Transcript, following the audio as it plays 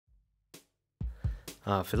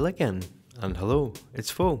Fiddle again, and hello, it's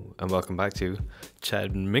Fo, and welcome back to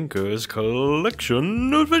Chad Minka's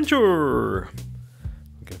Collection Adventure!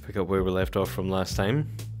 I'm gonna pick up where we left off from last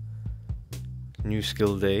time. New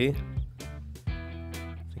skill day.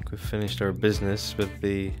 I think we've finished our business with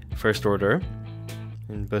the first order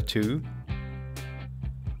in Batuu.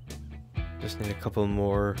 Just need a couple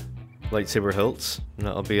more lightsaber hilts, and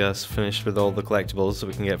that'll be us finished with all the collectibles that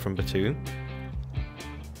we can get from Batuu.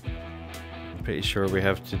 Pretty sure we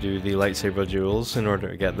have to do the lightsaber duels in order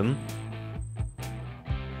to get them.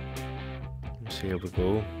 Let's see how we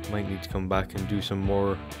go. Might need to come back and do some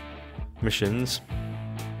more missions.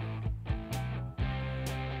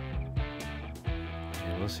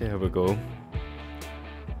 Yeah, we'll see how we go.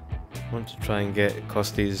 I want to try and get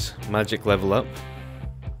Costy's magic level up.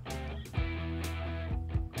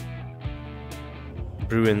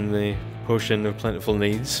 Brewing the potion of plentiful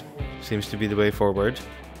needs seems to be the way forward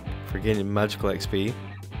for gaining magical XP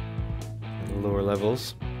at the lower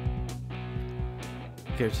levels.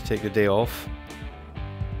 Get her to take the day off.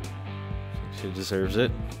 I think she deserves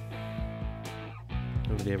it.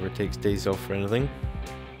 Nobody ever takes days off for anything.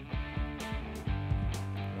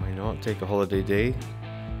 Why not? Take a holiday day.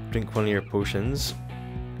 Drink one of your potions.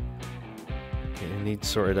 Get your needs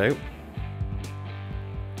sorted out.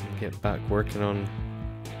 And get back working on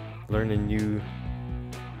learning new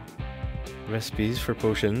recipes for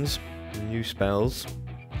potions, new spells.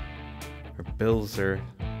 Our bills are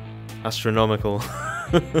astronomical.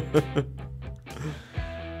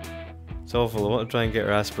 It's awful. I want to try and get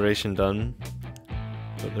our aspiration done,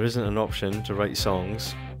 but there isn't an option to write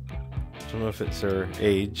songs. I don't know if it's our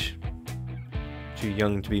age. Too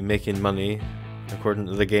young to be making money, according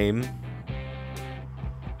to the game.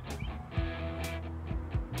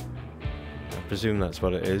 I presume that's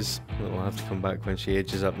what it is. We'll have to come back when she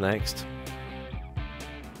ages up next.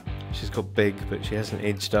 She's got big, but she hasn't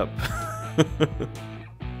aged up. I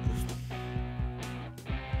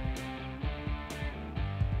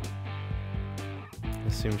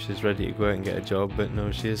assume she's ready to go out and get a job, but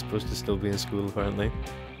no, she is supposed to still be in school apparently.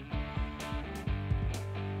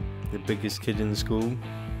 The biggest kid in school.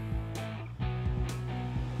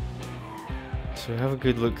 So have a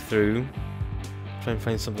good look through. Try and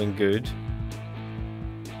find something good.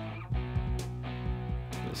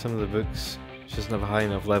 But some of the books, she doesn't have a high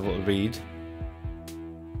enough level to read.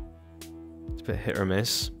 It's a bit hit or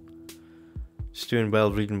miss. She's doing well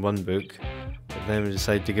reading one book, but then we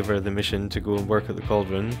decide to give her the mission to go and work at the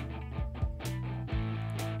cauldron.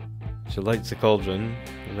 She lights the cauldron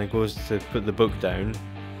and then goes to put the book down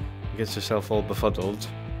and gets herself all befuddled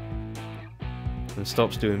and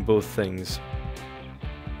stops doing both things.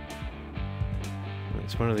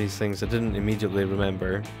 It's one of these things I didn't immediately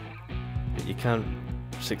remember, but you can't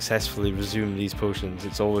successfully resume these potions.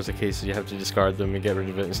 It's always a case that you have to discard them and get rid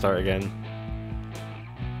of it and start again.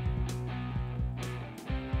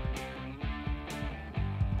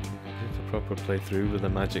 I did a proper playthrough with a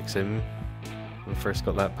magic sim when I first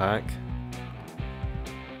got that pack.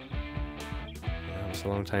 That was a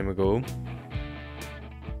long time ago.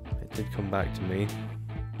 It did come back to me,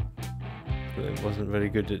 but it wasn't very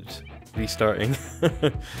good at restarting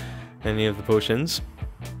any of the potions.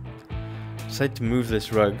 Decided to move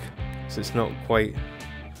this rug so it's not quite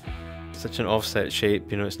such an offset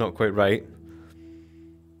shape, you know, it's not quite right.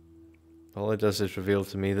 All it does is reveal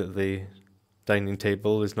to me that the dining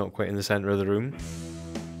table is not quite in the center of the room.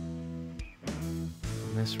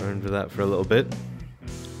 Mess around with that for a little bit.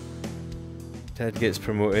 Ted gets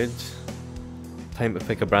promoted. Time to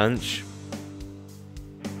pick a branch.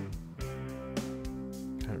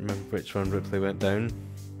 Can't remember which one Ripley went down.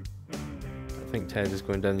 I think Ted is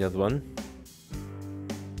going down the other one.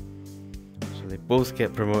 They both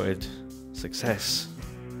get promoted. Success.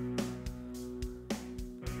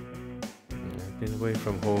 I've been away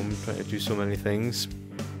from home trying to do so many things.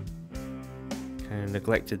 Kind of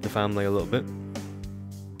neglected the family a little bit.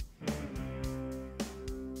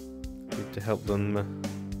 Good to help them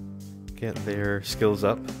get their skills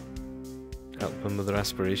up. Help them with their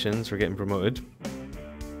aspirations for getting promoted.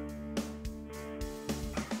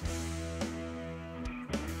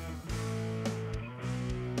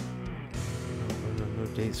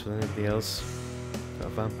 Dates with anybody else. Got a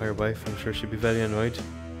vampire wife, I'm sure she'd be very annoyed.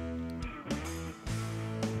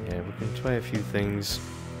 Yeah, we can try a few things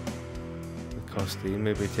with Costy.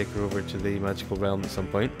 Maybe take her over to the magical realm at some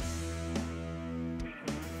point.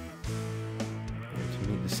 To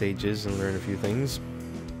meet the sages and learn a few things.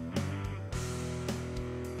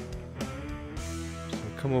 So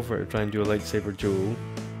we'll come over to try and do a lightsaber duel.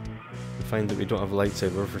 We find that we don't have a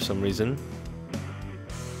lightsaber for some reason.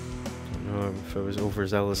 don't know if I was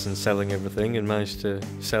overzealous in selling everything and managed to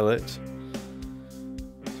sell it. So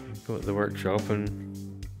go to the workshop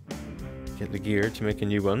and get the gear to make a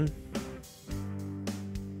new one.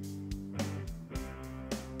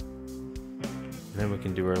 And then we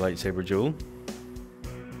can do our lightsaber duel.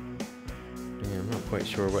 Yeah, I'm not quite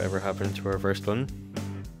sure whatever happened to our first one.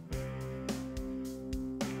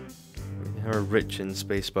 We are rich in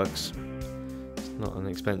space bucks. It's not an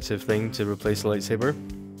expensive thing to replace a lightsaber.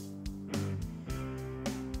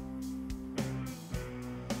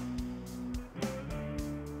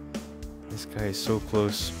 This guy is so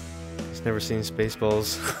close. He's never seen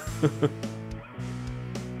Spaceballs.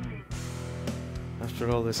 After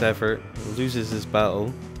all this effort, he loses his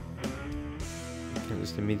battle. You can't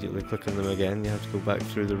just immediately click on them again, you have to go back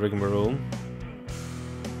through the rigmarole.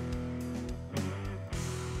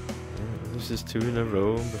 He loses 2 in a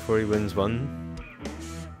row before he wins one.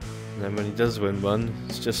 And then when he does win one,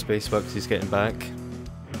 it's just space bucks he's getting back.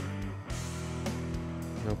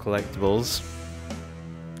 No collectibles.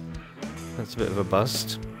 That's a bit of a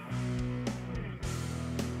bust.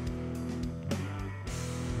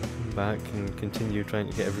 Come back and continue trying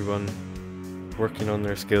to get everyone working on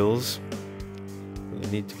their skills that they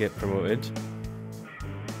need to get promoted.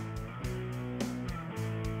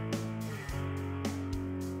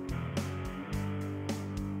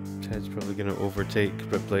 Ted's probably going to overtake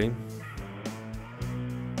Ripley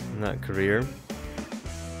in that career.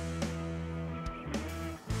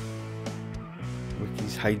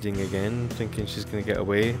 Wiki's hiding again, thinking she's going to get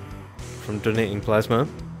away from donating plasma.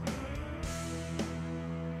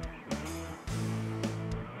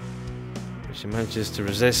 But she manages to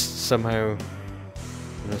resist somehow,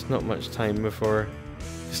 and there's not much time before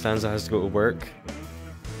Costanza has to go to work.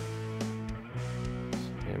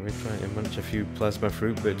 Yeah, we're trying to munch a few plasma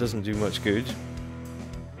fruit, but it doesn't do much good.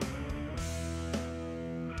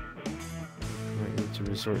 Might need to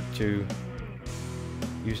resort to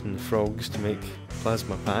using the frogs to make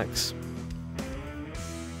plasma packs.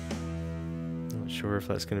 Not sure if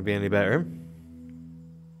that's going to be any better.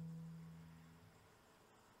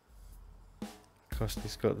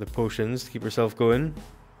 Costy's got the potions to keep herself going.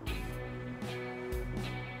 She's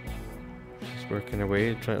working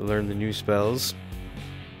away, trying to learn the new spells.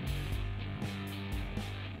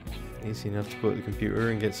 Easy enough to go to the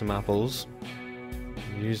computer and get some apples.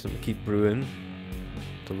 And use them to keep brewing,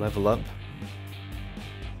 to level up.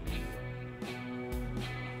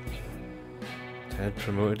 Ted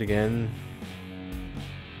promoted again.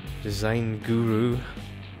 Design guru.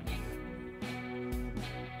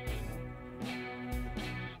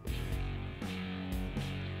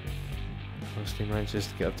 Costy manages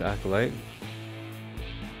to get up to Acolyte.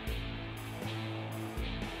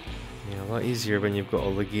 Yeah, a lot easier when you've got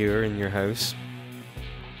all the gear in your house,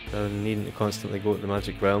 rather than needing to constantly go to the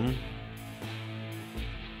magic realm.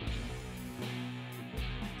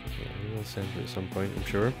 Yeah, we'll send it at some point, I'm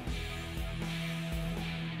sure.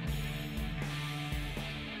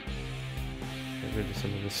 Get rid of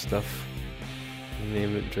some of this stuff in the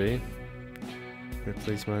inventory.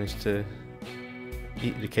 Ripley's managed to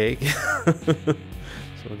eat the cake, so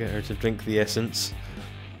we'll get her to drink the essence.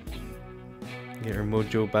 Get her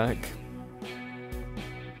mojo back.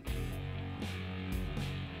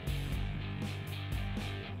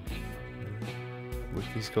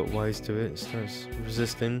 Wiki's got wise to it, starts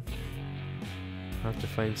resisting. Have to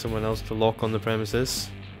find someone else to lock on the premises,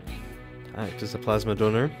 to act as a plasma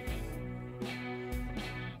donor.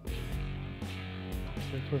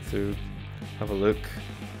 Go through, have a look.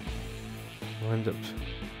 We'll end up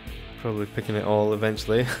probably picking it all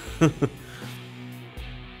eventually. Yeah,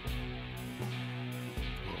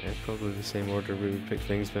 probably the same order we would pick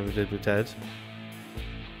things when we did with Ted.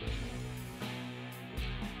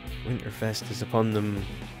 Winterfest is upon them.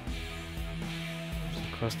 So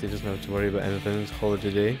Costy doesn't have to worry about anything, it's holiday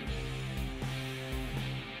day.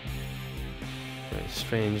 Right,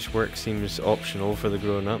 strange, work seems optional for the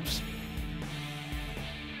grown-ups.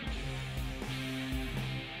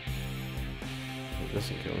 It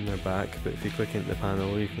doesn't get on their back, but if you click into the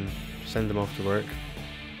panel you can send them off to work.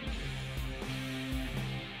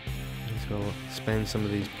 So we'll spend some of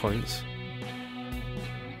these points.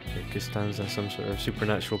 Get Costanza some sort of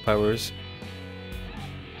supernatural powers.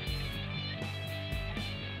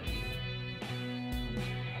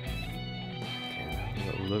 Okay, have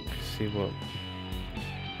a little look, see what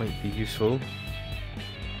might be useful.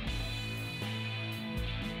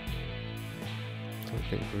 Don't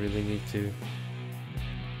think we really need to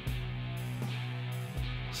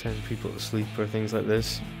send people to sleep or things like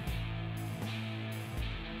this.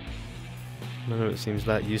 None of it seems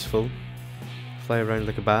that useful. Fly around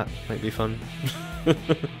like a bat might be fun.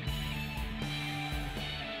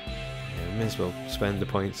 May as well spend the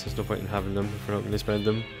points, there's no point in having them if we're not going to spend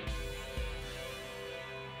them.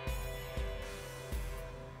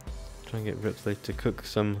 Try and get Ripley to cook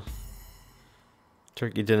some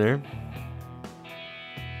turkey dinner.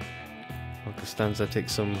 While Costanza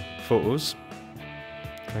takes some photos.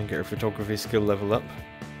 Try and get her photography skill level up.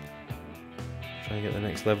 Try and get the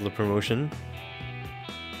next level of promotion.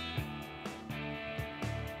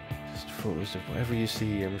 Just photos of whatever you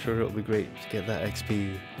see, I'm sure it'll be great to get that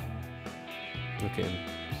XP. Look at him,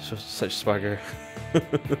 such swagger,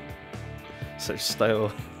 such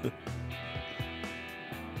style. Yeah,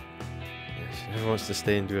 she never wants to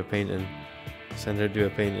stay and do a painting. Send her to do a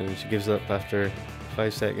painting and she gives up after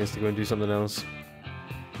 5 seconds to go and do something else.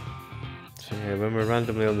 So yeah, when we're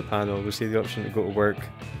randomly on the panel, we see the option to go to work.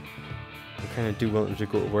 We kind of do want them to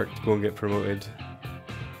go to work to go and get promoted.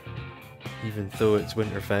 Even though it's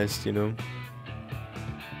Winterfest, you know.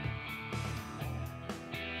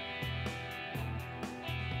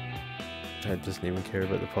 Ted doesn't even care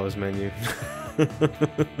about the pause menu. Yeah,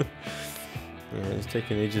 it's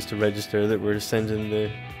taking ages to register that we're sending the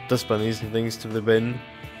dust bunnies and things to the bin.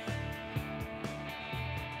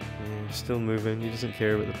 Yeah, still moving, he doesn't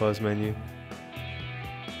care about the pause menu.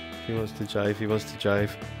 If he wants to jive, he wants to jive.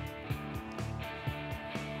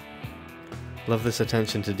 Love this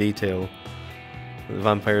attention to detail. The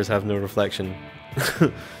vampires have no reflection.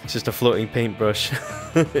 It's just a floating paintbrush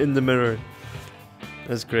in the mirror.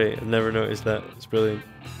 That's great, I've never noticed that, it's brilliant.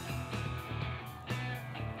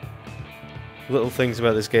 Little things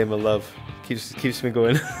about this game I love, keeps me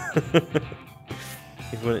going.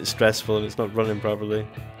 Even when it's stressful and it's not running properly.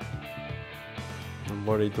 I'm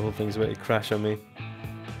worried the whole thing's about to crash on me.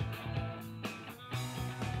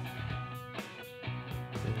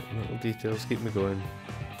 Little details keep me going.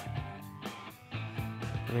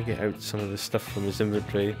 I'm gonna get out some of the stuff from his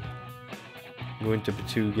inventory. Go into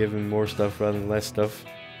Batuu, give him more stuff rather than less stuff.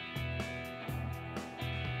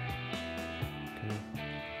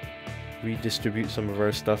 Redistribute some of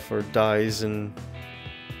our stuff for dyes and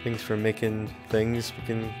things for making things. We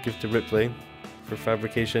can give to Ripley for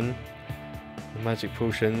fabrication. The magic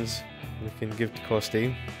potions we can give to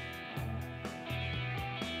Costy.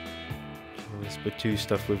 So this Batuu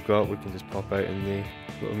stuff we've got we can just pop out in the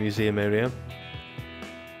little museum area.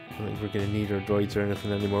 I don't think we're going to need our droids or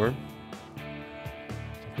anything anymore.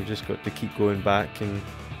 We've just got to keep going back and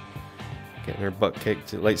getting our butt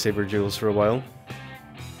kicked at lightsaber duels for a while.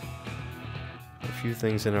 A few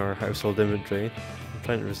things in our household inventory. I'm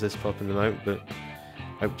trying to resist popping them out, but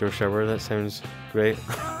outdoor shower, that sounds great.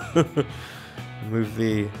 Move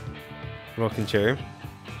the rocking chair.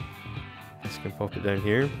 Just gonna pop it down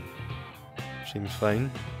here. Seems fine.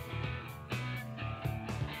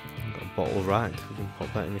 Got a bottle rack, we can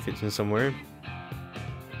pop that in the kitchen somewhere.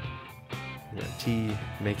 Got a tea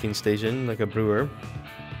making station, like a brewer.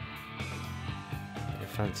 A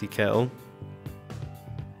fancy kettle.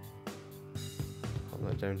 Pop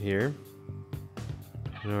that down here.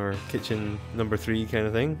 In our kitchen number 3 kind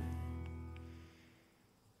of thing.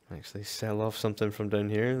 Actually sell off something from down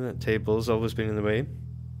here. That table's always been in the way.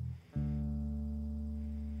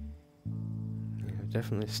 Yeah, I've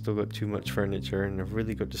definitely still got too much furniture and I've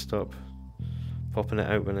really got to stop popping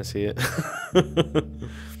it out when I see it.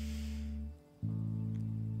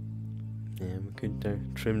 Yeah, we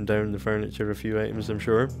could trim down the furniture a few items, I'm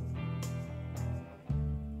sure.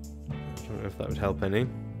 I don't know if that would help any.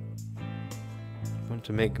 I want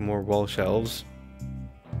to make more wall shelves.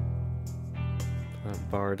 That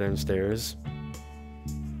bar downstairs.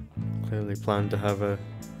 Clearly planned to have a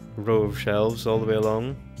row of shelves all the way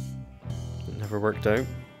along. It never worked out.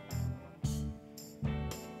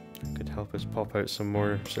 It could help us pop out some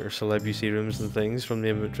more sort of celebrity serums and things from the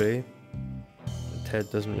inventory. Ted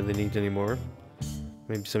doesn't really need any more.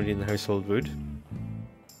 Maybe somebody in the household would.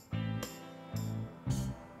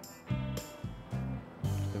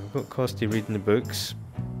 So we've got Costy reading the books.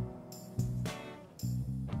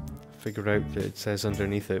 Figure out that it says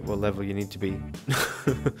underneath it what level you need to be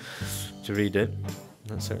to read it.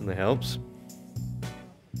 That certainly helps.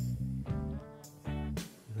 And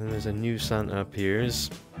then there's a new Santa appears.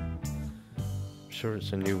 I'm sure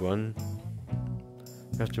it's a new one.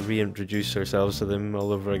 We have to reintroduce ourselves to them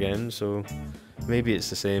all over again, so maybe it's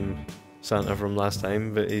the same Santa from last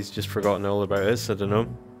time, but he's just forgotten all about us, I don't know.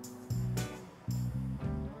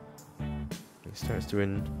 He starts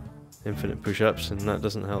doing infinite push-ups and that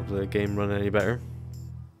doesn't help the game run any better.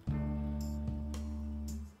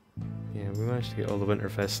 Yeah, we managed to get all the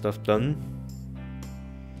Winterfest stuff done.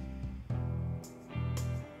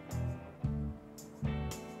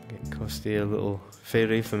 Get Costy a little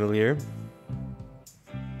fairy familiar.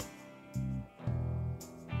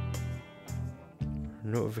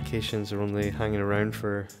 Notifications are only hanging around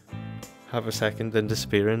for half a second, then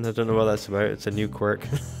disappearing. I don't know what that's about. It's a new quirk.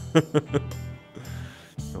 Not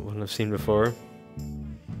one I've seen before.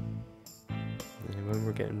 And when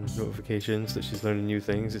we're getting notifications that she's learning new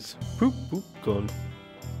things, it's poop, poop, gone.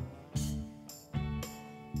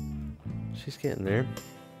 She's getting there.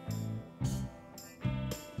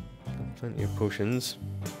 Got plenty of potions.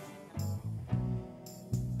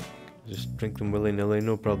 Just drink them willy-nilly,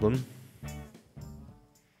 no problem.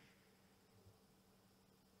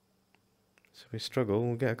 So we struggle,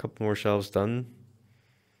 we'll get a couple more shelves done.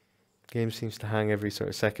 Game seems to hang every sort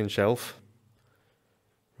of second shelf.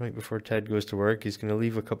 Right before Ted goes to work, he's going to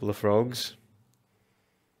leave a couple of frogs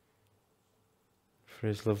for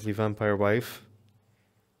his lovely vampire wife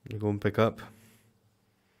to go and pick up.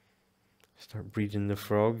 Start breeding the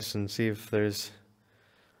frogs and see if there's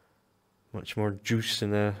much more juice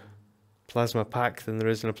in a plasma pack than there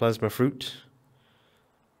is in a plasma fruit.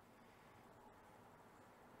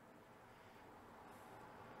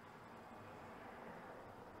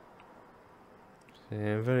 So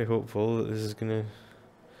yeah, I'm very hopeful that this is going to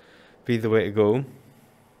be the way to go.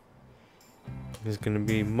 It's going to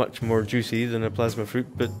be much more juicy than a plasma fruit,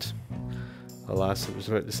 but alas, it was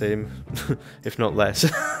about the same, if not less. So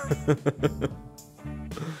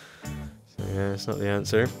yeah, it's not the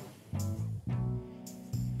answer.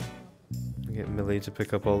 Get Millie to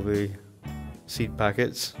pick up all the seed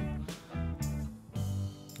packets.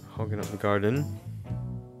 Hogging up the garden.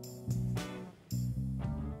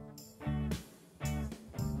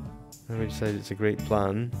 And we decided it's a great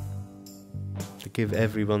plan to give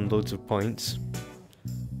everyone loads of points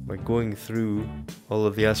by going through all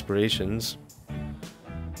of the aspirations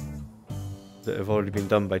that have already been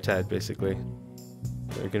done by Ted, basically.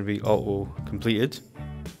 They're going to be auto completed.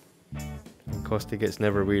 And Costy gets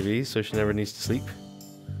never weary, so she never needs to sleep.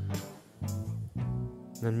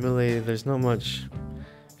 And Millie, there's not much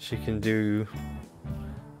she can do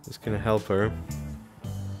that's going to help her.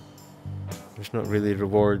 There's not really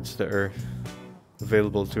rewards that are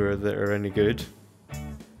available to her that are any good.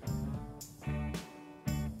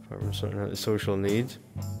 Apart from sorting out the social need.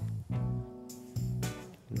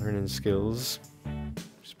 Learning skills.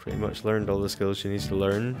 She's pretty much learned all the skills she needs to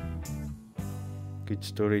learn. Good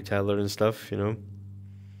storyteller and stuff, you know.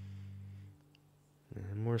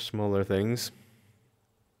 And more smaller things.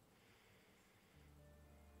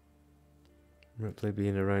 Ripley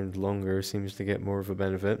being around longer seems to get more of a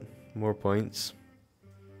benefit. More points.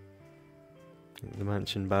 The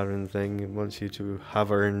Mansion Baron thing wants you to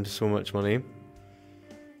have earned so much money.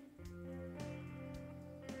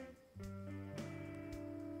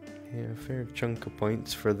 Yeah, a fair chunk of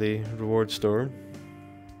points for the reward store.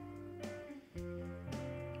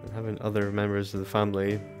 And having other members of the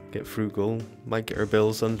family get frugal might get our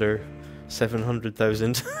bills under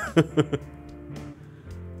 700,000.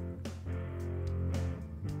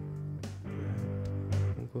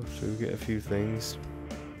 We'll go through, get a few things.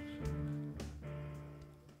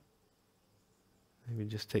 Maybe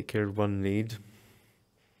just take care of one need.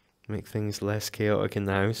 Make things less chaotic in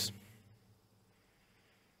the house.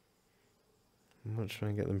 I'm not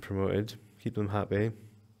trying to get them promoted. Keep them happy.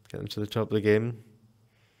 Get them to the top of the game.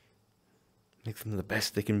 Make them the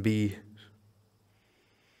best they can be.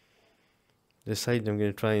 Decided I'm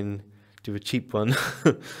going to try and do a cheap one.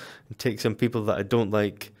 And take some people that I don't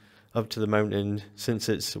like up to the mountain since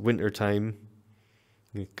it's winter time.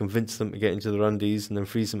 Convince them to get into the rundies and then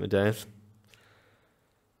freeze them to death.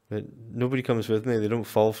 But nobody comes with me. They don't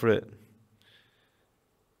fall for it.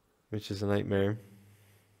 Which is a nightmare.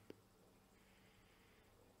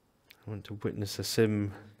 I want to witness a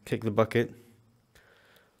sim kick the bucket.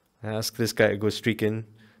 I ask this guy to go streaking,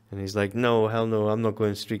 and he's like, no, hell no, I'm not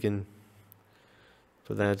going streaking.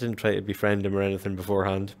 But then I didn't try to befriend him or anything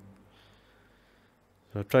beforehand.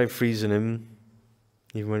 So I tried freezing him,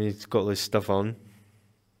 even when he's got all this stuff on.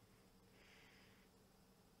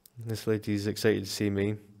 This lady's excited to see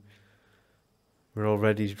me. We're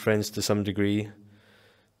already friends to some degree,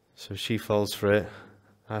 so she falls for it.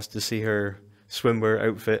 Asked to see her swimwear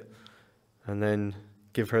outfit, and then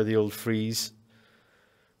give her the old freeze.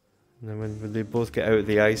 And then when they both get out of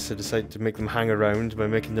the ice, I decide to make them hang around by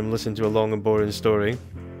making them listen to a long and boring story.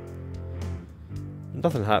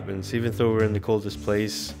 Nothing happens, even though we're in the coldest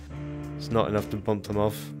place. It's not enough to bump them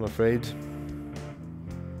off, I'm afraid.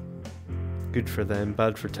 Good for them,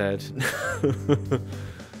 bad for Ted.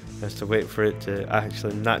 Has to wait for it to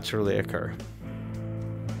actually naturally occur.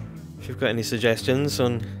 If you've got any suggestions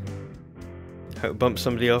on how to bump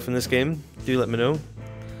somebody off in this game, do let me know.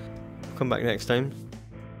 I'll come back next time.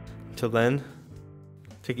 Until then,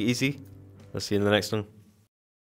 take it easy. I'll see you in the next one.